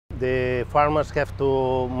the farmers have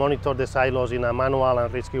to monitor the silos in a manual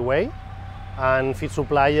and risky way, and feed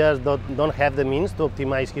suppliers don't have the means to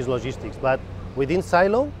optimize his logistics. But with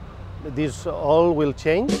InSylo, this all will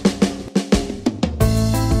change.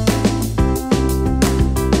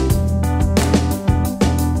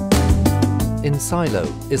 InSylo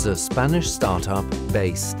is a Spanish startup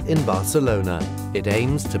based in Barcelona. It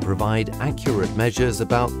aims to provide accurate measures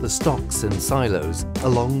about the stocks in silos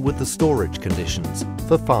along with the storage conditions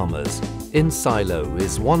for farmers. InSylo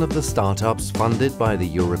is one of the startups funded by the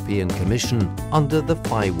European Commission under the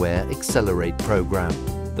FIWARE Accelerate program.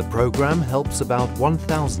 The program helps about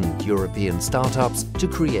 1,000 European startups to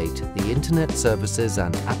create the internet services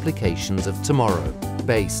and applications of tomorrow,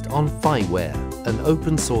 based on FIWARE, an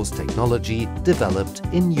open source technology developed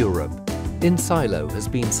in Europe. InSylo has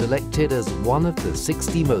been selected as one of the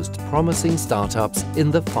 60 most promising startups in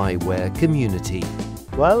the FIWARE community.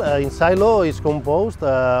 Well, InSylo is composed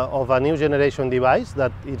of a new generation device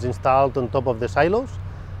that is installed on top of the silos,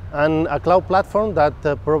 and a cloud platform that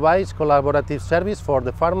provides collaborative service for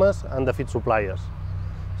the farmers and the feed suppliers.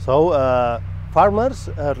 So farmers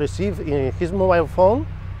receive in his mobile phone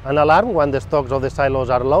an alarm when the stocks of the silos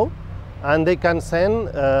are low, and they can send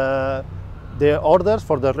the orders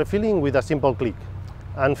for the refilling with a simple click.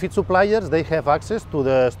 And feed suppliers, they have access to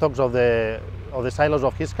the stocks of the silos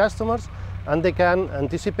of his customers, and they can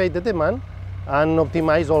anticipate the demand and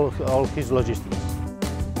optimize all his logistics.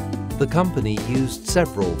 The company used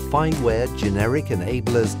several FIWARE generic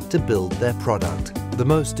enablers to build their product. The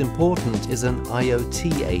most important is an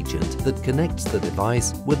IoT agent that connects the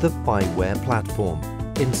device with the FIWARE platform.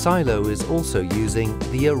 InSylo is also using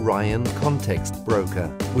the Orion context broker,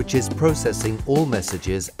 which is processing all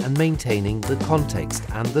messages and maintaining the context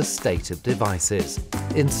and the state of devices.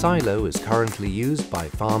 InSylo is currently used by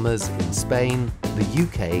farmers in Spain, the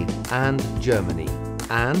UK and Germany,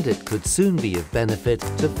 and it could soon be of benefit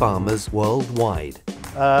to farmers worldwide.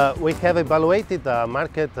 We have evaluated a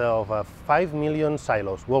market of 5 million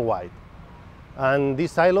silos worldwide. And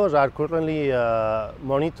these silos are currently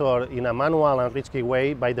monitored in a manual and risky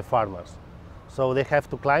way by the farmers. So they have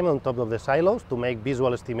to climb on top of the silos to make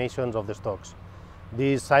visual estimations of the stocks.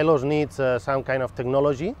 These silos need some kind of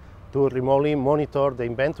technology to remotely monitor the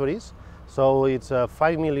inventories. So it's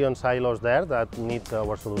 5 million silos there that need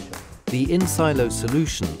our solution. The InSylo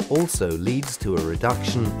solution also leads to a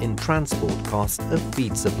reduction in transport cost of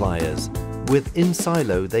feed suppliers. With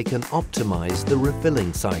InSylo, they can optimize the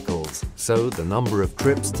refilling cycles, so the number of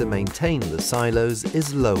trips to maintain the silos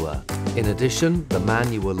is lower. In addition, the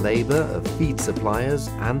manual labor of feed suppliers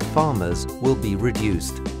and farmers will be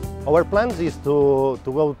reduced. Our plan is to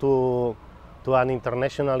go to an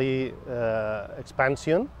internationally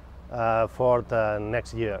expansion for the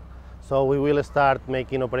next year. So we will start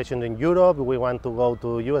making operations in Europe, we want to go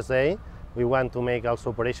to USA, we want to make also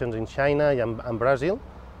operations in China and Brazil.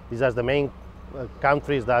 These are the main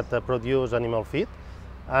countries that produce animal feed.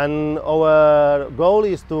 And our goal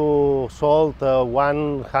is to sell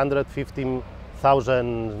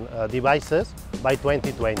 150,000 devices by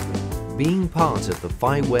 2020. Being part of the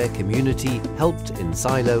FIWARE community helped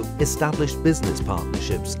InSylo establish business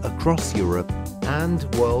partnerships across Europe and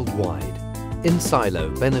worldwide.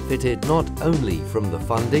 InSylo benefited not only from the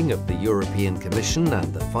funding of the European Commission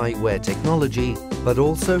and the FIWARE technology, but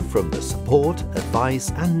also from the support,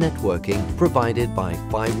 advice and networking provided by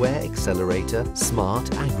FIWARE Accelerator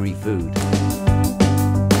Smart Agri-Food.